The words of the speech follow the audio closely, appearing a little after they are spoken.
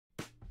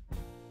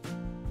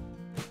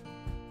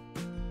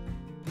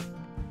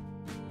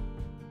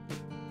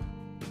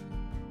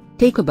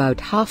Take about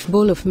half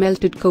bowl of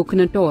melted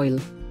coconut oil.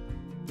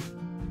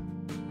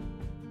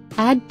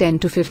 Add 10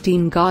 to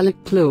 15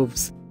 garlic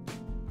cloves.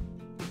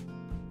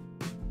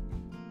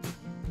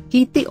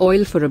 Heat the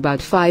oil for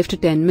about 5 to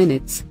 10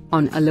 minutes,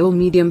 on a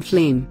low-medium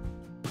flame.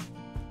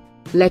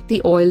 Let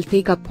the oil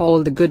take up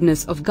all the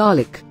goodness of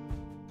garlic.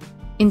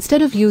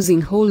 Instead of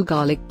using whole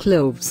garlic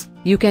cloves,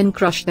 you can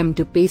crush them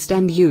to paste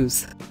and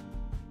use.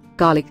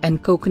 Garlic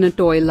and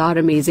coconut oil are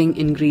amazing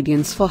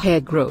ingredients for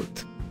hair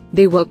growth.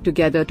 They work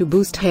together to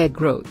boost hair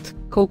growth.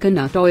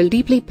 Coconut oil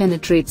deeply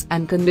penetrates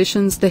and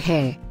conditions the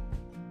hair.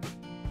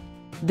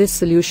 This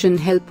solution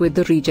helps with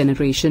the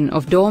regeneration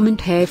of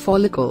dormant hair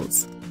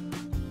follicles.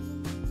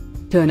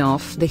 Turn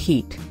off the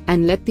heat,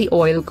 and let the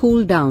oil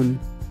cool down.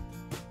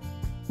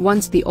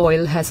 Once the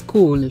oil has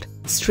cooled,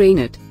 strain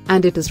it,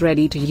 and it is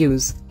ready to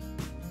use.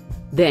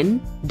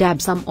 Then,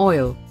 dab some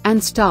oil,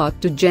 and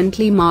start to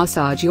gently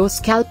massage your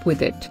scalp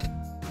with it.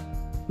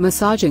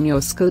 Massaging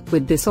your scalp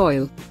with this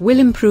oil will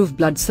improve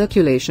blood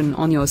circulation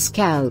on your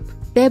scalp,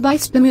 thereby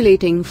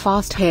stimulating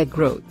fast hair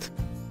growth.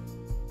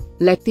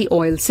 Let the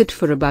oil sit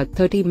for about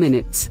 30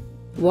 minutes.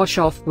 Wash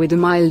off with a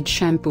mild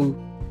shampoo.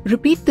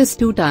 Repeat this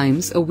 2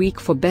 times a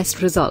week for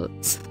best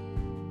results.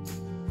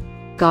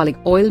 Garlic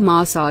oil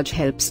massage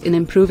helps in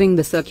improving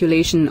the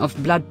circulation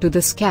of blood to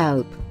the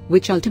scalp,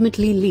 which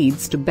ultimately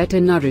leads to better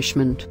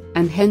nourishment,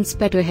 and hence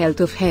better health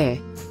of hair.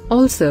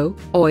 Also,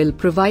 oil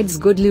provides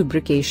good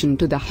lubrication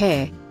to the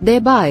hair,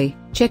 thereby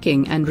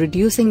checking and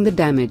reducing the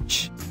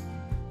damage.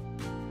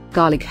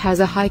 Garlic has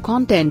a high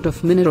content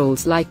of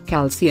minerals like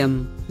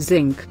calcium,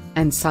 zinc,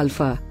 and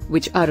sulfur,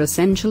 which are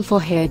essential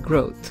for hair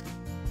growth.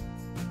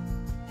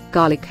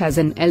 Garlic has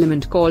an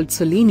element called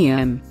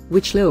selenium,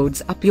 which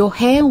loads up your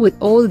hair with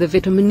all the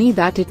vitamin E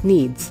that it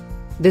needs.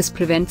 This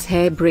prevents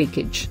hair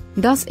breakage,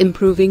 thus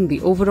improving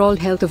the overall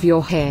health of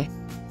your hair.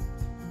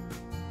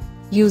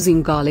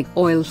 Using garlic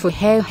oil for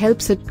hair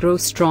helps it grow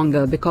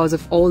stronger because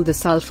of all the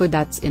sulfur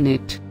that's in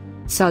it.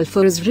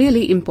 Sulfur is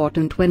really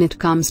important when it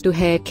comes to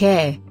hair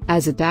care,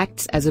 as it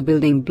acts as a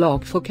building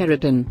block for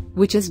keratin,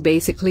 which is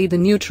basically the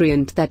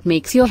nutrient that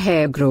makes your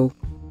hair grow.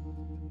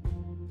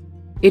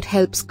 It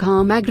helps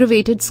calm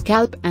aggravated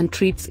scalp and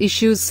treats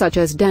issues such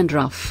as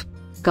dandruff.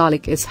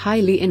 Garlic is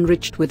highly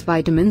enriched with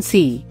vitamin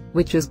C,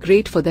 which is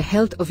great for the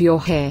health of your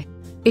hair.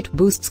 It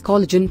boosts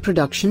collagen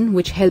production,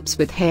 which helps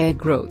with hair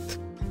growth.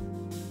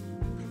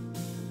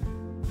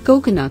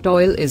 Coconut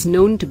oil is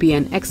known to be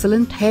an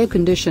excellent hair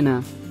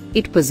conditioner.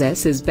 It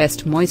possesses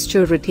best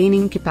moisture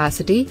retaining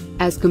capacity,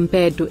 as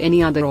compared to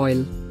any other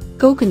oil.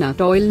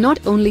 Coconut oil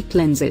not only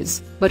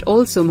cleanses, but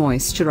also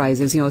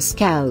moisturizes your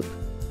scalp.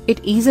 It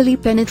easily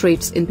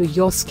penetrates into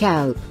your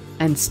scalp,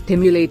 and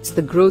stimulates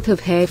the growth of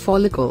hair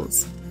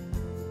follicles.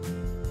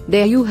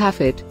 There you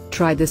have it,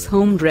 try this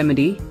home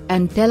remedy,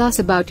 and tell us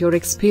about your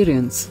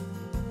experience.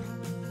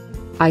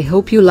 I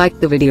hope you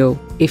liked the video.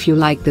 If you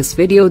like this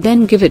video,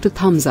 then give it a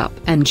thumbs up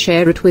and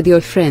share it with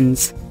your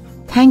friends.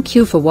 Thank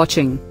you for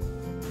watching.